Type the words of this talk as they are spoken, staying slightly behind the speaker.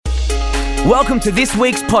Welcome to this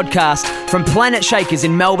week's podcast from Planetshakers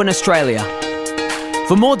in Melbourne, Australia.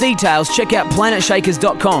 For more details, check out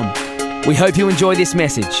planetshakers.com. We hope you enjoy this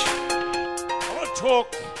message. I want to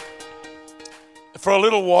talk for a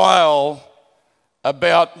little while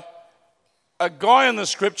about a guy in the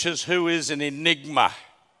scriptures who is an enigma.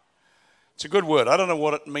 It's a good word. I don't know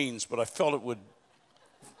what it means, but I felt it would.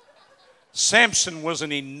 Samson was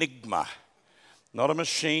an enigma. Not a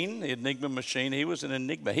machine, the enigma machine. He was an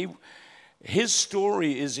enigma. His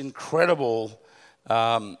story is incredible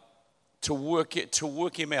to work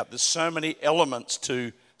him out. There's so many elements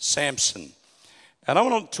to Samson. And I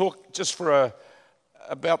want to talk just for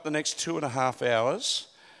about the next 2.5 hours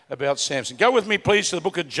about Samson. Go with me, please, to the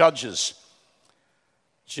book of Judges.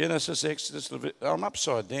 Genesis, Exodus, Leviticus. I'm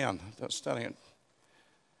upside down. That's starting it.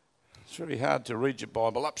 It's really hard to read your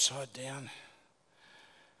Bible upside down.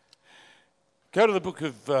 Go to the book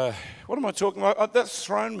of, what am I talking about? That's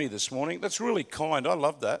thrown me this morning. That's really kind. I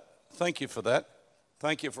love that. Thank you for that.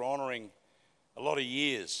 Thank you for honouring a lot of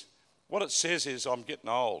years. What it says is I'm getting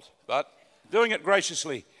old, but doing it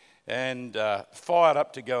graciously and fired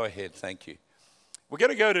up to go ahead. Thank you. We're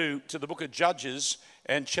going to go to the book of Judges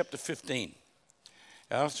and chapter 15.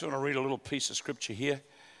 I just want to read a little piece of scripture here.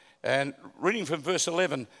 And reading from verse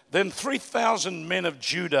 11, then 3,000 men of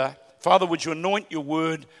Judah, Father, would you anoint your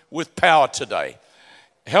word with power today?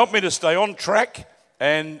 Help me to stay on track.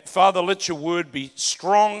 And Father, let your word be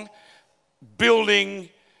strong, building,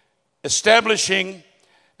 establishing,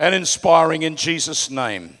 and inspiring in Jesus'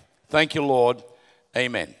 name. Thank you, Lord.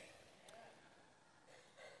 Amen.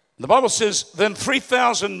 The Bible says, then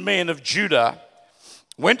 3,000 men of Judah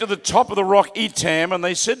went to the top of the rock Etam, and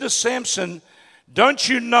they said to Samson, don't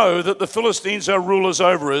you know that the Philistines are rulers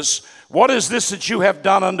over us? What is this that you have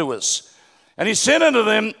done unto us? And he said unto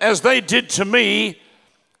them, as they did to me,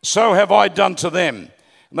 so have I done to them.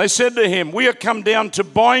 And they said to him, we are come down to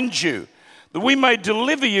bind you, that we may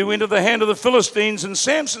deliver you into the hand of the Philistines. And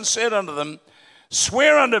Samson said unto them,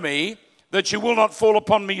 swear unto me that you will not fall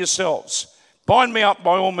upon me yourselves. Bind me up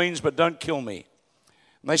by all means, but don't kill me.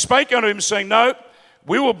 And they spake unto him, saying, no,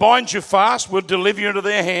 we will bind you fast, we'll deliver you into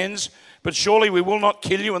their hands, but surely we will not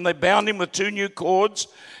kill you. And they bound him with 2 new cords,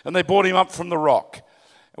 and they brought him up from the rock.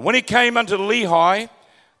 And when he came unto Lehi,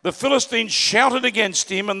 the Philistines shouted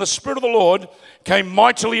against him, and the Spirit of the Lord came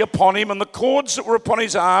mightily upon him, and the cords that were upon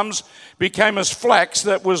his arms became as flax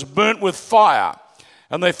that was burnt with fire,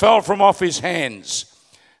 and they fell from off his hands.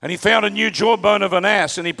 And he found a new jawbone of an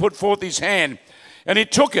ass, and he put forth his hand, and he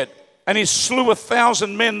took it, and he slew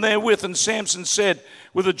 1,000 men therewith. And Samson said,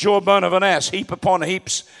 with the jawbone of an ass, heap upon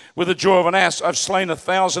heaps, with the jaw of an ass, I've slain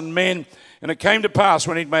 1,000 men. And it came to pass,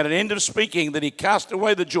 when he'd made an end of speaking, that he cast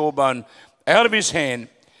away the jawbone out of his hand,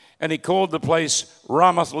 and he called the place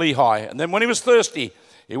Ramath Lehi. And then when he was thirsty,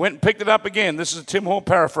 he went and picked it up again. This is a Tim Hall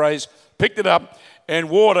paraphrase. Picked it up, and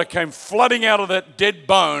water came flooding out of that dead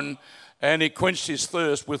bone, and he quenched his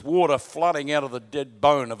thirst with water flooding out of the dead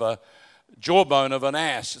bone of a jawbone of an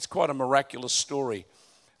ass. It's quite a miraculous story.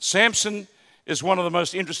 Samson is one of the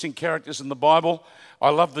most interesting characters in the Bible. I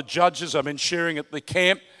love the judges. I've been sharing at the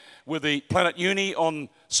camp with the Planet Uni on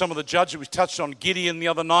some of the judges. We touched on Gideon the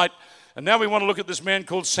other night. And now we want to look at this man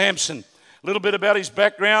called Samson. A little bit about his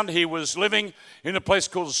background. He was living in a place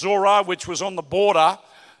called Zorah, which was on the border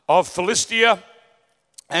of Philistia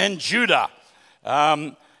and Judah.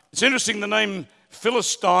 It's interesting, the name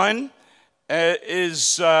Philistine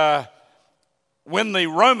is when the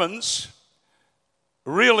Romans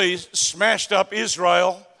really smashed up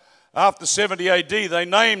Israel after 70 AD, they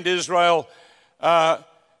named Israel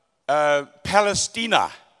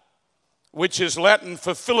Palestina, which is Latin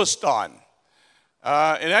for Philistine.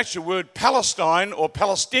 In actual word, Palestine or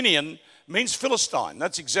Palestinian means Philistine.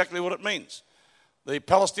 That's exactly what it means. The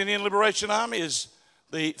Palestinian Liberation Army is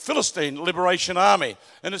the Philistine Liberation Army.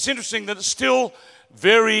 And it's interesting that it's still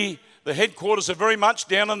the headquarters are very much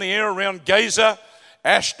down in the air around Gaza,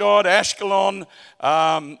 Ashdod, Ashkelon,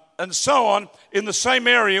 and so on, in the same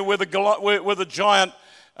area where the giant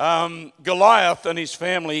Goliath and his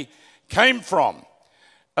family came from.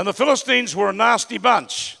 And the Philistines were a nasty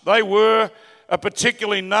bunch. They were a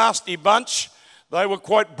particularly nasty bunch. They were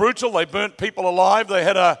quite brutal. They burnt people alive. They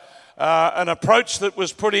had an approach that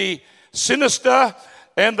was pretty sinister.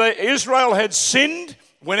 And Israel had sinned.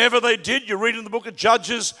 Whenever they did, you read in the book of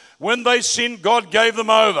Judges, when they sinned, God gave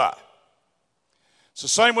them over. It's the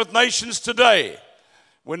same with nations today.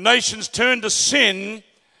 When nations turn to sin,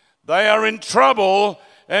 they are in trouble,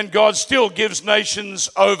 and God still gives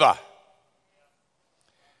nations over.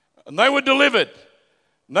 And they were delivered.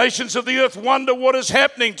 Nations of the earth wonder what is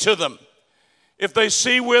happening to them. if they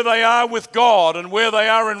see where they are with God and where they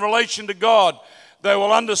are in relation to God, they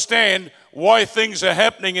will understand why things are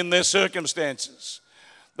happening in their circumstances.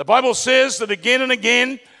 The Bible says that again and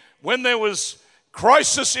again, when there was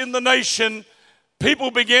crisis in the nation, people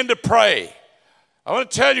began to pray. I want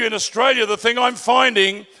to tell you, in Australia, the thing I'm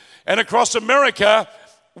finding, and across America,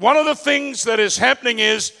 one of the things that is happening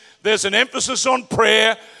is there's an emphasis on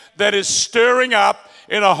prayer that is stirring up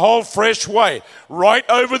in a whole fresh way. Right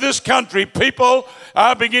over this country, people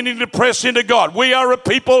are beginning to press into God. We are a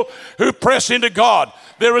people who press into God.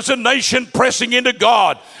 There is a nation pressing into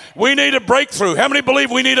God. We need a breakthrough. How many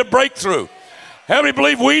believe we need a breakthrough? How many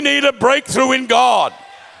believe we need a breakthrough in God?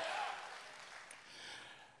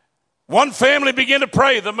 One family began to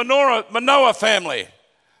pray, the Manoah family.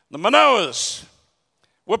 The Manoahs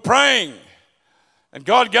were praying, and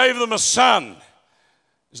God gave them a son.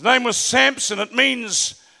 His name was Samson. It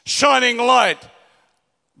means shining light,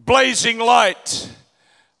 blazing light.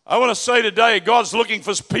 I want to say today, God's looking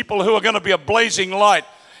for people who are going to be a blazing light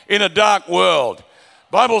in a dark world.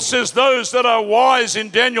 The Bible says those that are wise, in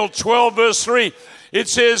Daniel 12 verse 3, it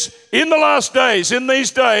says, in the last days, in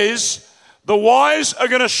these days, the wise are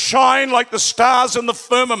going to shine like the stars in the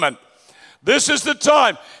firmament. This is the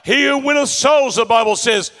time. He who winneth souls, the Bible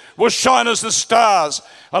says, will shine as the stars.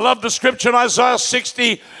 I love the scripture in Isaiah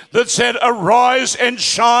 60 that said, arise and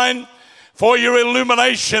shine, for your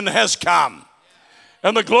illumination has come,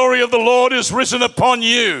 and the glory of the Lord is risen upon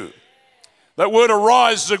you. That word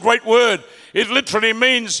arise is a great word. It literally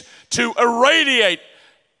means to irradiate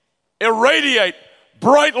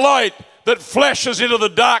bright light that flashes into the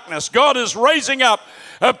darkness. God is raising up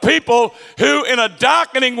a people who in a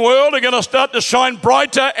darkening world are going to start to shine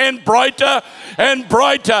brighter and brighter and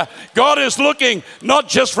brighter. God is looking not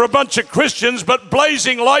just for a bunch of Christians, but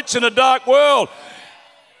blazing lights in a dark world.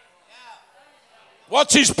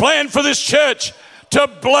 What's his plan for this church? To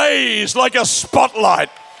blaze like a spotlight.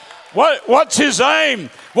 What's his aim?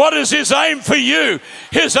 What is his aim for you?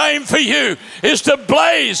 His aim for you is to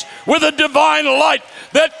blaze with a divine light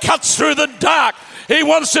that cuts through the dark. He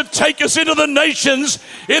wants to take us into the nations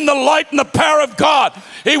in the light and the power of God.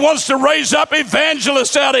 He wants to raise up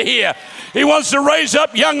evangelists out of here. He wants to raise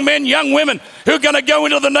up young men, young women who are going to go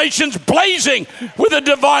into the nations blazing with a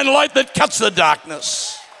divine light that cuts the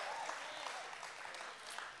darkness.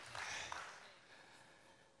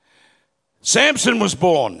 Samson was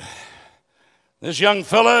born. This young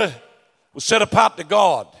fella was set apart to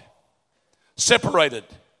God, separated.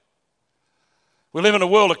 We live in a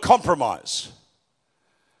world of compromise.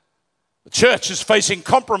 The church is facing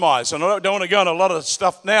compromise, and I don't want to go into a lot of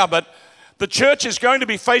stuff now, but the church is going to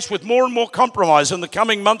be faced with more and more compromise in the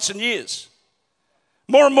coming months and years.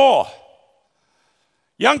 More and more.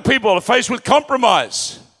 Young people are faced with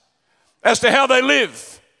compromise as to how they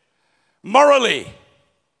live morally.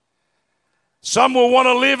 Some will want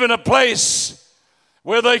to live in a place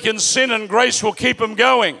where they can sin and grace will keep them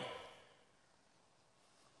going.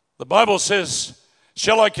 The Bible says,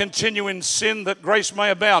 shall I continue in sin that grace may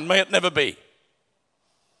abound? May it never be.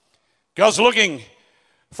 God's looking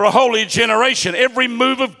for a holy generation. Every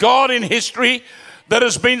move of God in history that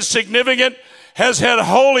has been significant has had a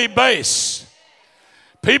holy base.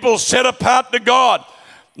 People set apart to God,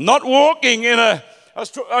 not walking in a...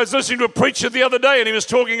 I was listening to a preacher the other day, and he was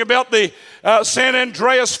talking about the San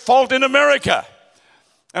Andreas Fault in America.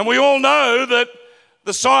 And we all know that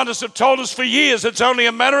the scientists have told us for years it's only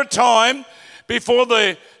a matter of time before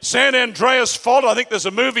the San Andreas Fault, I think there's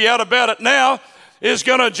a movie out about it now, is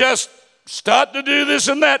going to just start to do this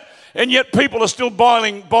and that, and yet people are still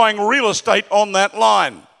buying real estate on that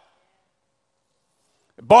line.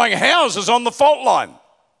 Buying houses on the fault line.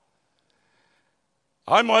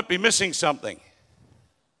 I might be missing something.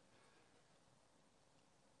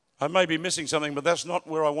 I may be missing something, but that's not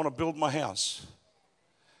where I want to build my house.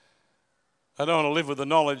 I don't want to live with the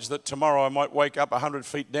knowledge that tomorrow I might wake up 100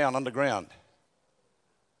 feet down underground.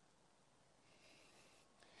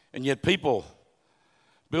 And yet people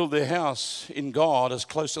build their house in God as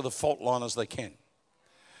close to the fault line as they can.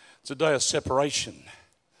 It's a day of separation.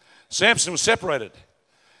 Samson was separated.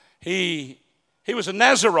 He was a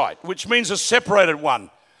Nazarite, which means a separated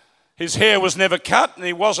one. His hair was never cut, and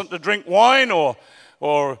he wasn't to drink wine or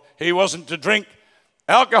he wasn't to drink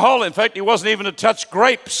alcohol. In fact, he wasn't even to touch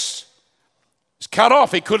grapes. He was cut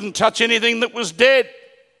off. He couldn't touch anything that was dead.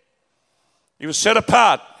 He was set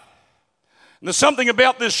apart. And there's something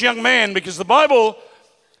about this young man, because the Bible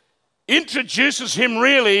introduces him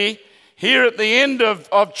really here at the end of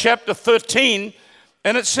chapter 13,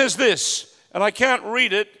 and it says this, and I can't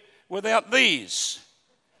read it without these,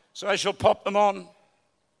 so I shall pop them on.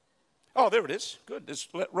 Oh, there it is. Good, there's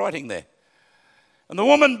writing there. And the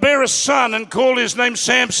woman bare a son and called his name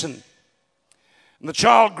Samson. And the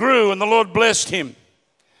child grew, and the Lord blessed him.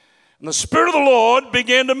 And the Spirit of the Lord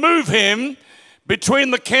began to move him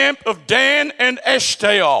between the camp of Dan and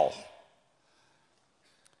Ashtaol.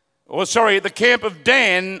 The camp of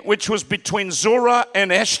Dan, which was between Zorah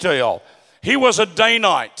and Ashtaol. He was a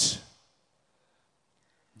Danite.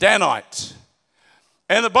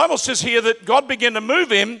 And the Bible says here that God began to move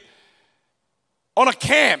him on a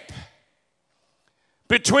camp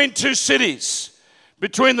between two cities,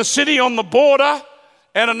 between the city on the border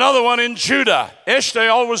and another one in Judah.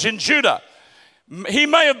 Ashtaol was in Judah. He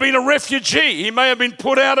may have been a refugee. He may have been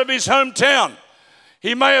put out of his hometown.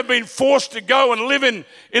 He may have been forced to go and live in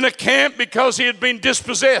a camp because he had been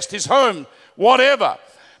dispossessed, his home, whatever.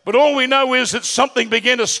 But all we know is that something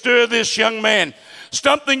began to stir this young man.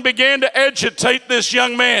 Something began to agitate this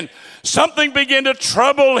young man. Something began to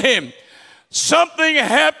trouble him. Something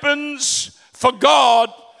happens for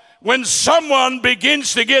God when someone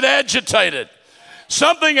begins to get agitated.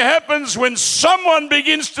 Something happens when someone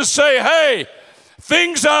begins to say, hey,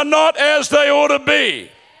 things are not as they ought to be.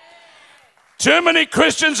 Too many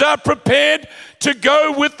Christians are prepared to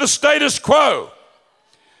go with the status quo.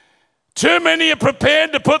 Too many are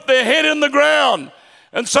prepared to put their head in the ground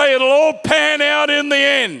and say it'll all pan out in the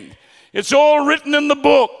end. It's all written in the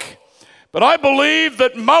book. But I believe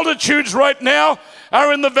that multitudes right now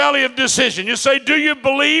are in the valley of decision. You say, do you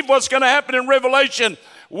believe what's going to happen in Revelation?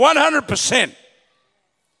 100%.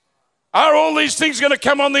 Are all these things going to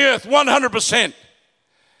come on the earth? 100%.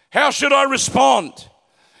 How should I respond?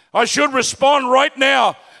 I should respond right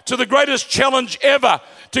now to the greatest challenge ever,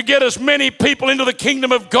 to get as many people into the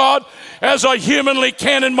kingdom of God as I humanly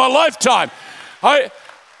can in my lifetime.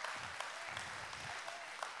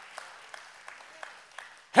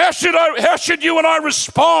 How should you and I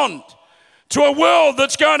respond to a world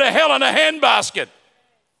that's going to hell in a handbasket?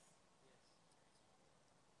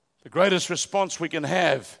 The greatest response we can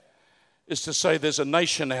have is to say there's a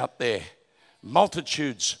nation out there,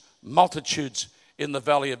 multitudes in the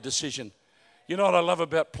valley of decision. You know what I love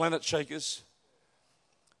about Planetshakers?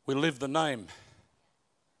 We live the name.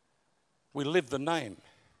 We live the name.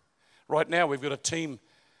 Right now we've got a team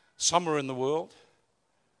somewhere in the world.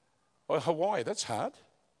 Oh, Hawaii, that's hard.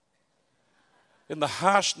 In the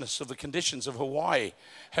harshness of the conditions of Hawaii,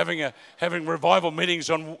 having revival meetings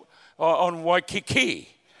on Waikiki,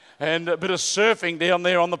 and a bit of surfing down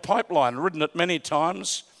there on the pipeline. Ridden it many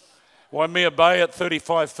times. Waimea Bay at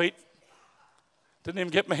 35 feet. Didn't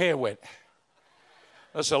even get my hair wet.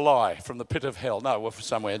 That's a lie from the pit of hell. No, we're from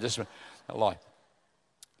somewhere, just a lie.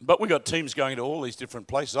 But we got teams going to all these different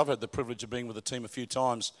places. I've had the privilege of being with the team a few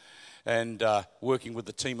times and working with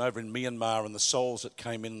the team over in Myanmar, and the souls that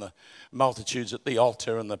came in, the multitudes at the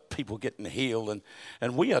altar and the people getting healed.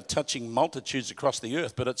 And we are touching multitudes across the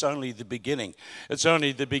earth, but it's only the beginning. It's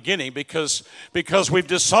only the beginning because we've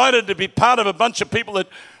decided to be part of a bunch of people that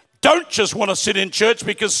don't just want to sit in church,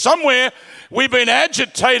 because somewhere we've been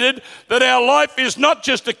agitated that our life is not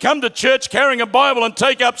just to come to church carrying a Bible and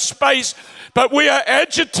take up space, but we are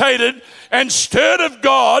agitated and stirred of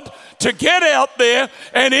God to get out there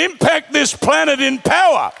and impact this planet in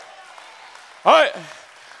power.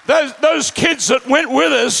 Those kids that went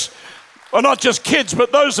with us, well, not just kids,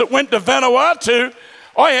 but those that went to Vanuatu,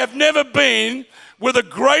 I have never been with a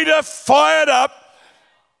greater, fired up,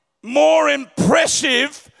 more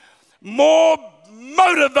impressive, more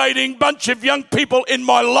motivating bunch of young people in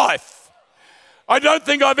my life. I don't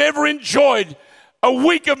think I've ever enjoyed a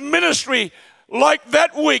week of ministry like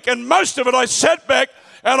that week. And most of it, I sat back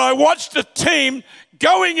and I watched a team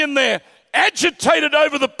going in there, agitated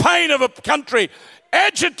over the pain of a country,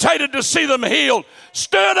 agitated to see them healed,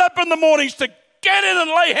 stirred up in the mornings to get in and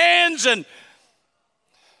lay hands.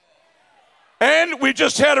 And we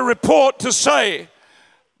just had a report to say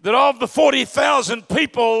that of the 40,000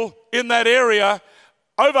 people in that area,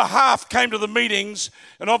 over half came to the meetings,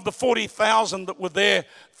 and of the 40,000 that were there,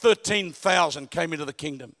 13,000 came into the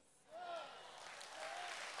kingdom.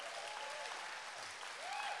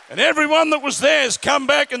 And everyone that was there has come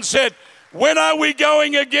back and said, when are we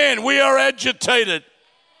going again? We are agitated.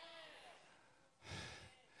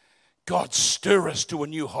 God, stir us to a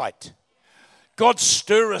new height. God,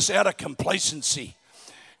 stir us out of complacency.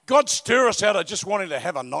 God, stir us out of just wanting to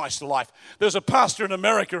have a nice life. There's a pastor in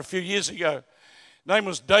America a few years ago. His name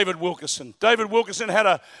was David Wilkerson. David Wilkerson had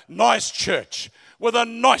a nice church with a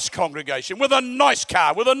nice congregation, with a nice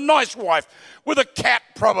car, with a nice wife, with a cat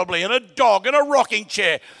probably, and a dog, and a rocking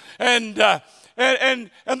chair. And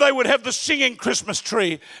they would have the singing Christmas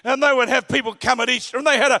tree, and they would have people come at Easter, and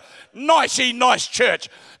they had a nice church.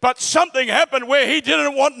 But something happened where he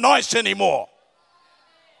didn't want nice anymore.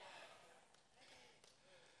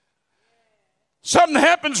 Something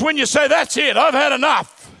happens when you say, that's it, I've had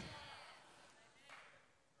enough.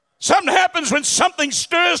 Something happens when something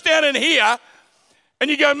stirs down in here and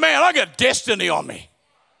you go, man, I got destiny on me.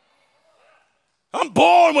 I'm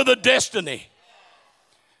born with a destiny.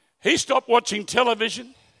 He stopped watching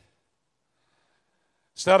television,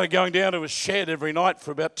 started going down to his shed every night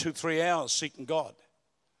for about 2-3 hours seeking God.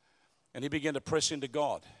 And he began to press into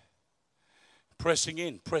God. Pressing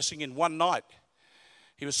in. One night,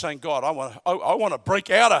 he was saying, God, I want to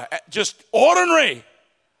break out of just ordinary.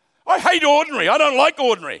 I hate ordinary. I don't like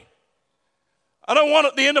ordinary. I don't want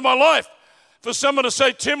at the end of my life for someone to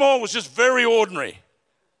say Tim Hall was just very ordinary.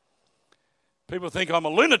 People think I'm a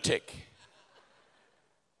lunatic.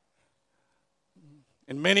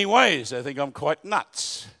 In many ways, they think I'm quite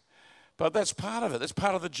nuts. But that's part of it. That's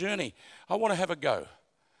part of the journey. I want to have a go.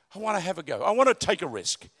 I want to take a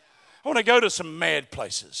risk. I want to go to some mad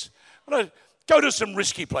places. I want to go to some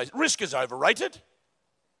risky places. Risk is overrated.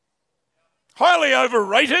 Highly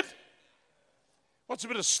overrated. What's a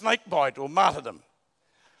bit of snake bite or martyrdom?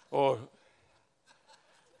 Or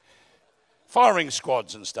firing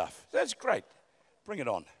squads and stuff. That's great. Bring it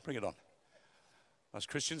on. Most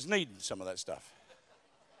Christians need some of that stuff.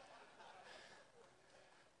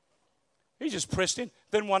 He just pressed in.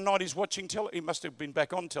 Then one night he's watching he must have been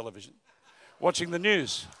back on television, watching the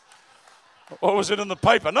news. Or was it in the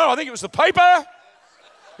paper? No, I think it was the paper.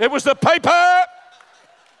 It was the paper.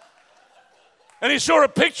 And he saw a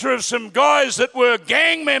picture of some guys that were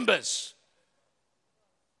gang members.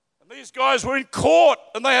 And these guys were in court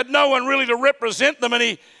and they had no one really to represent them.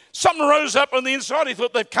 And something rose up on the inside. He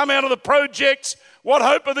thought, they've come out of the projects. What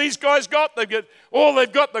hope have these guys got? All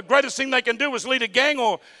they've got, the greatest thing they can do is lead a gang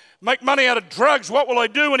or make money out of drugs. What will I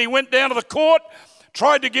do? And he went down to the court,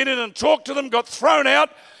 tried to get in and talk to them, got thrown out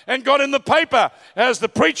and got in the paper as the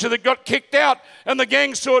preacher that got kicked out. And the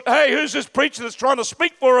gang thought, hey, who's this preacher that's trying to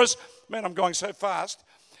speak for us? Man, I'm going so fast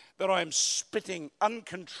that I am spitting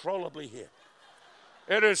uncontrollably here.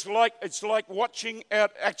 It's like watching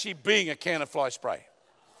out actually being a can of fly spray.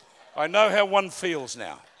 I know how one feels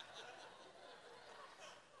now.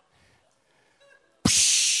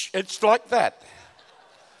 It's like that.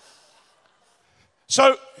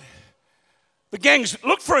 So the gangs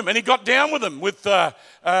looked for him and he got down with them with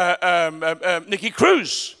Nicky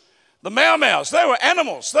Cruz. The Mau Mau's, they were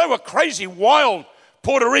animals. They were crazy, wild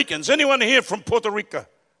Puerto Ricans. Anyone here from Puerto Rico?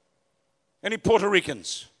 Any Puerto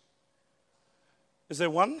Ricans? Is there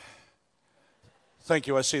one? Thank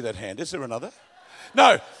you, I see that hand. Is there another?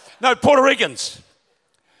 No, Puerto Ricans.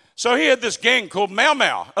 So he had this gang called Mau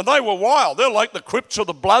Mau, and they were wild. They're like the Crips or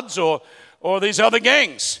the Bloods or these other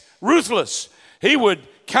gangs. Ruthless. He would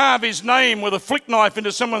carve his name with a flick knife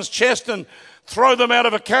into someone's chest and throw them out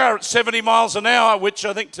of a car at 70 miles an hour, which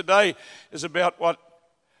I think today is about what?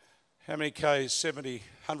 How many Ks? 70,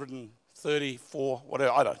 134,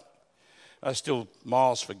 whatever. I don't know. Still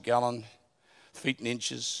miles per gallon, feet and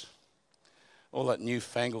inches. All that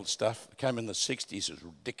newfangled stuff. It came in the 60s. It was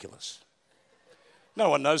ridiculous. No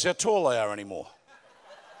one knows how tall they are anymore.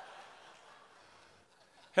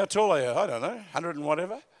 How tall are you? I don't know. 100 and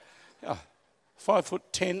whatever. Yeah.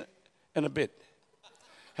 5'10" and a bit.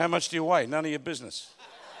 How much do you weigh? None of your business.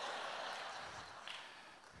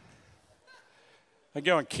 I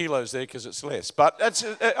go in kilos there because it's less. But that's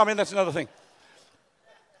another thing.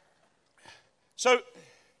 So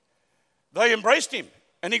they embraced him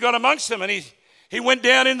and he got amongst them and he went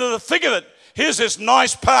down into the thick of it. Here's this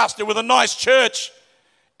nice pastor with a nice church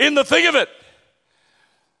in the thick of it.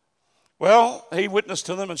 Well, he witnessed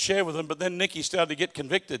to them and shared with them, but then Nicky started to get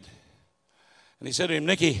convicted. And he said to him,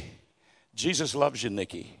 Nicky, Jesus loves you,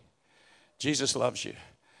 Nicky. Jesus loves you.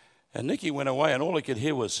 And Nicky went away and all he could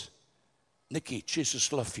hear was, Nicky,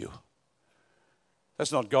 Jesus loves you.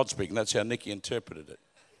 That's not God speaking. That's how Nicky interpreted it.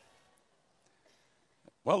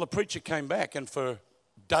 Well, the preacher came back and for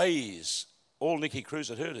days, all Nicky Cruz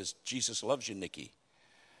had heard is, Jesus loves you, Nicky.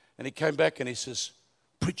 And he came back and he says,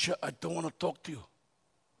 preacher, I don't want to talk to you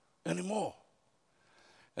anymore.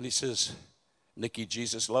 And he says, Nicky,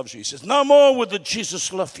 Jesus loves you. He says, no more with the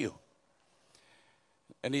Jesus love you.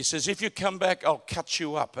 And he says, if you come back, I'll cut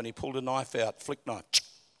you up. And he pulled a knife out, flick knife.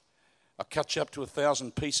 I'll cut you up to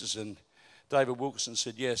 1,000 pieces. And David Wilkerson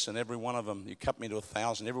said, yes, and every one of them, you cut me to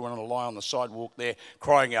 1,000. Everyone will lie on the sidewalk there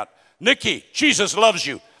crying out, Nicky, Jesus loves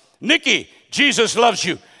you. Nicky, Jesus loves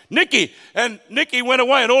you. Nicky. And Nicky went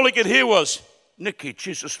away and all he could hear was, Nicky,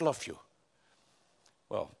 Jesus loves you.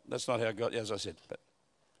 Well, that's not how God, as I said, but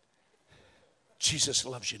Jesus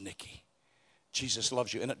loves you, Nicky. Jesus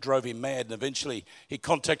loves you. And it drove him mad. And eventually he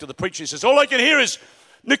contacted the preacher. He says, all I can hear is,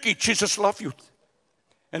 Nicky, Jesus loves you.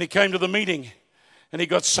 And he came to the meeting and he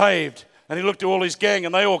got saved. And he looked at all his gang,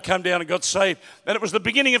 and they all come down and got saved. And it was the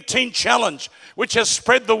beginning of Teen Challenge, which has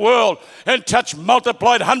spread the world and touched,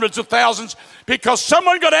 multiplied hundreds of thousands, because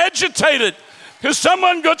someone got agitated, because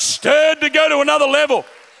someone got stirred to go to another level.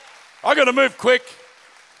 I got to move quick.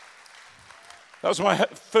 That was my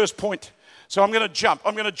first point. So I'm going to jump.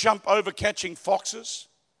 I'm going to jump over catching foxes.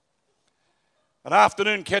 An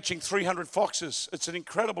afternoon catching 300 foxes. It's an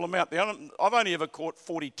incredible amount. I've only ever caught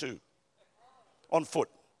 42 on foot.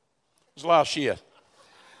 It was last year.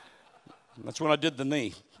 That's when I did the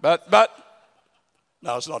knee. But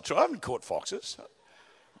no, it's not true. I haven't caught foxes.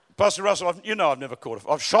 Pastor Russell, I've never caught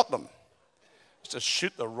I've shot them. Just to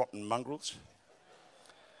shoot the rotten mongrels.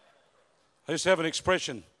 I used to have an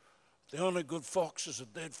expression, the only good fox is a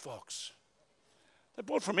dead fox. They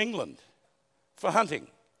brought from England for hunting,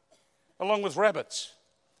 along with rabbits.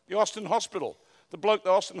 The Austin Hospital. The bloke at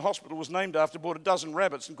the Austin Hospital was named after bought a dozen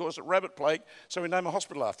rabbits and caused it rabbit plague, so we named a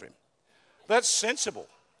hospital after him. That's sensible.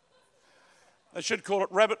 They should call it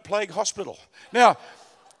Rabbit Plague Hospital. Now,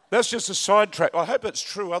 that's just a sidetrack. I hope it's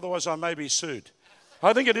true, otherwise I may be sued.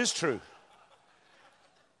 I think it is true.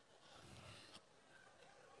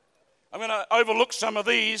 I'm going to overlook some of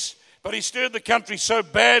these, but he stirred the country so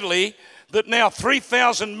badly that now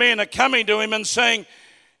 3,000 men are coming to him and saying,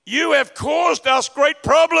 you have caused us great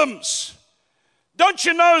problems. Don't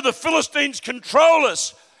you know the Philistines control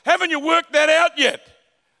us? Haven't you worked that out yet?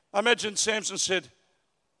 I imagine Samson said,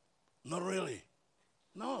 not really.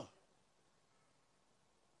 No.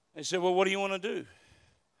 They said, well, what do you want to do?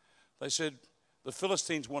 They said, the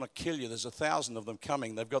Philistines want to kill you. There's 1,000 of them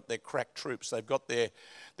coming. They've got their crack troops. They've got their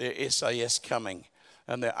SAS coming,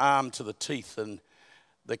 and they're armed to the teeth, and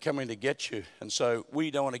they're coming to get you. And so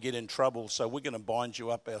we don't want to get in trouble, so we're going to bind you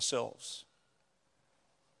up ourselves.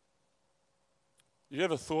 You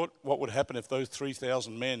ever thought what would happen if those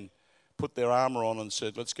 3,000 men put their armor on and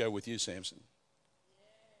said, let's go with you, Samson?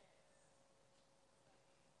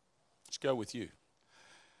 Let's go with you.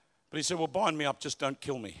 But he said, well, bind me up, just don't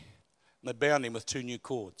kill me. And they bound him with 2 new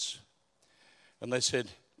cords. And they said,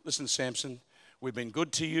 listen, Samson, we've been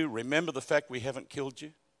good to you. Remember the fact we haven't killed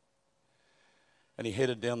you? And he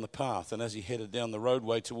headed down the path. And as he headed down the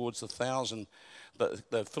roadway towards the 1,000,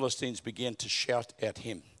 the Philistines began to shout at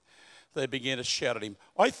him. They began to shout at him.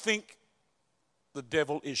 I think the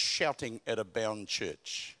devil is shouting at a bound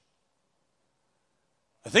church.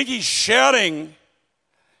 I think he's shouting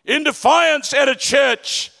in defiance at a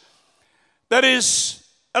church that is,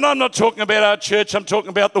 and I'm not talking about our church, I'm talking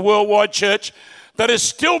about the worldwide church, that is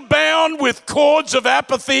still bound with cords of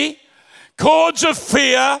apathy, cords of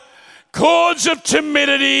fear, cords of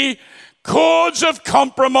timidity, cords of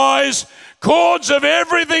compromise, cords of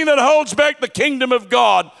everything that holds back the kingdom of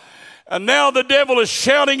God. And now the devil is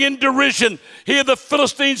shouting in derision. Here the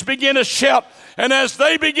Philistines begin to shout. And as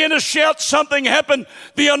they begin to shout, something happened.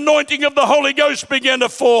 The anointing of the Holy Ghost began to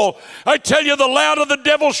fall. I tell you, the louder the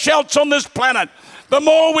devil shouts on this planet, the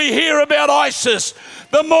more we hear about ISIS,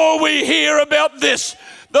 the more we hear about this,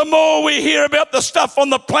 the more we hear about the stuff on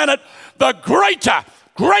the planet, the greater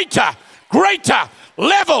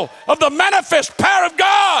level of the manifest power of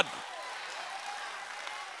God.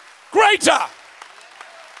 Greater.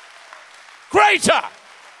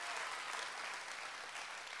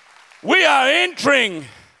 We are entering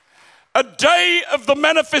a day of the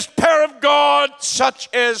manifest power of God such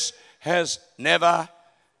as has never,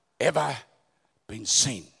 ever been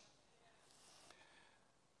seen.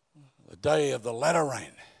 The day of the latter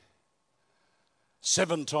rain,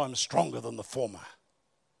 7 times stronger than the former.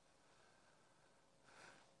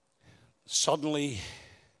 Suddenly,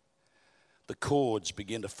 the cords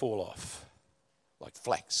begin to fall off like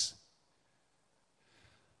flax.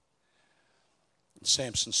 And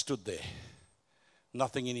Samson stood there,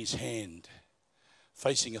 nothing in his hand,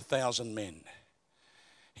 facing 1,000 men.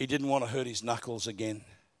 He didn't want to hurt his knuckles again.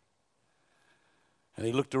 And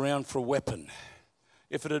he looked around for a weapon.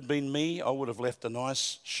 If it had been me, I would have left a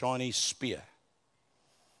nice, shiny spear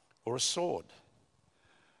or a sword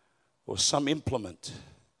or some implement.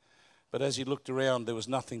 But as he looked around, there was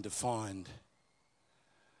nothing to find.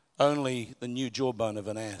 Only the new jawbone of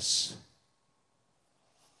an ass.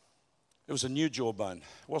 It was a new jawbone.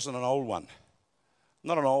 It wasn't an old one.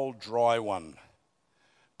 Not an old, dry one,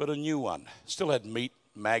 but a new one. Still had meat,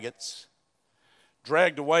 maggots,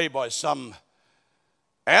 dragged away by some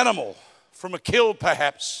animal from a kill,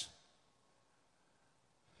 perhaps.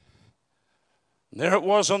 And there it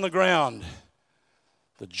was on the ground.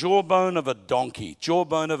 The jawbone of a donkey,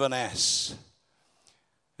 jawbone of an ass.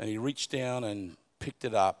 And he reached down and picked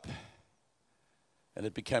it up, and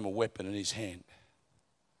it became a weapon in his hand.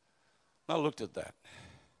 I looked at that,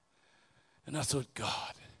 and I thought,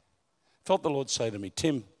 God, Felt the Lord say to me,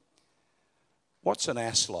 Tim, what's an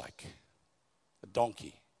ass like? A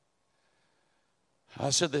donkey. I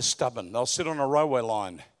said, they're stubborn. They'll sit on a railway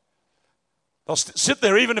line. They'll sit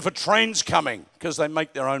there even if a train's coming because they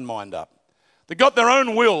make their own mind up. They got their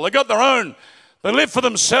own will. They live for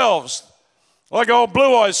themselves. Like old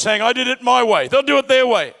Blue Eyes saying, I did it my way. They'll do it their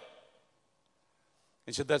way.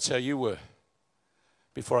 He said, that's how you were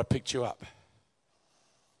before I picked you up.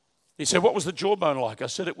 He said, what was the jawbone like? I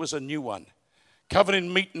said, it was a new one. Covered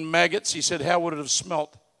in meat and maggots. He said, how would it have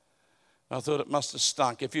smelt? I thought it must have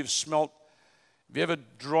stunk. If you're ever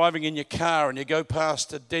driving in your car and you go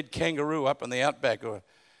past a dead kangaroo up in the outback, or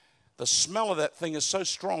the smell of that thing is so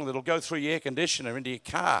strong that it'll go through your air conditioner into your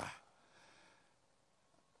car.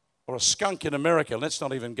 Or a skunk in America, let's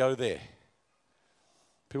not even go there.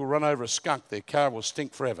 People run over a skunk, their car will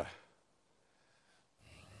stink forever.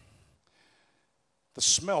 The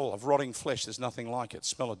smell of rotting flesh, there's nothing like it.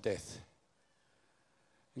 Smell of death.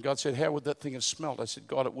 And God said, how would that thing have smelled? I said,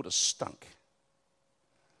 God, it would have stunk.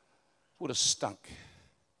 Would have stunk.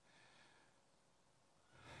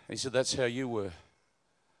 He said, that's how you were.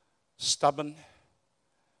 Stubborn,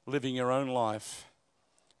 living your own life,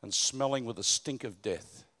 and smelling with the stink of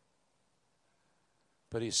death.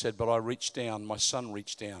 But he said, but I reached down, my son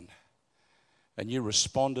reached down, and you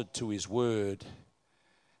responded to his word,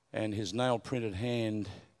 and his nail-printed hand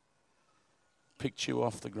picked you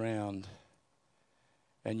off the ground,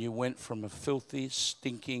 and you went from a filthy,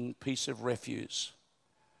 stinking piece of refuse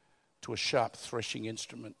to a sharp threshing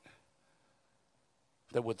instrument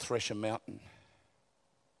that would thresh a mountain.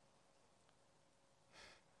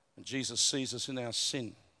 And Jesus sees us in our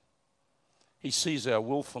sin. He sees our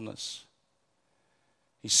willfulness.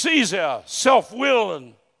 He sees our self-will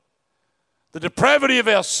and the depravity of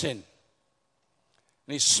our sin.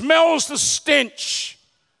 And he smells the stench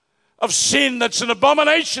of sin that's an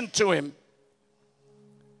abomination to him.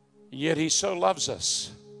 Yet he so loves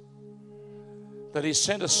us that he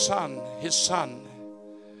sent his son,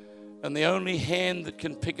 and the only hand that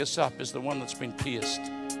can pick us up is the one that's been pierced.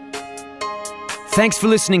 Thanks for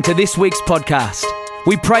listening to this week's podcast.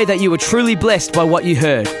 We pray that you were truly blessed by what you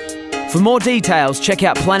heard. For more details, check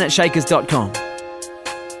out planetshakers.com.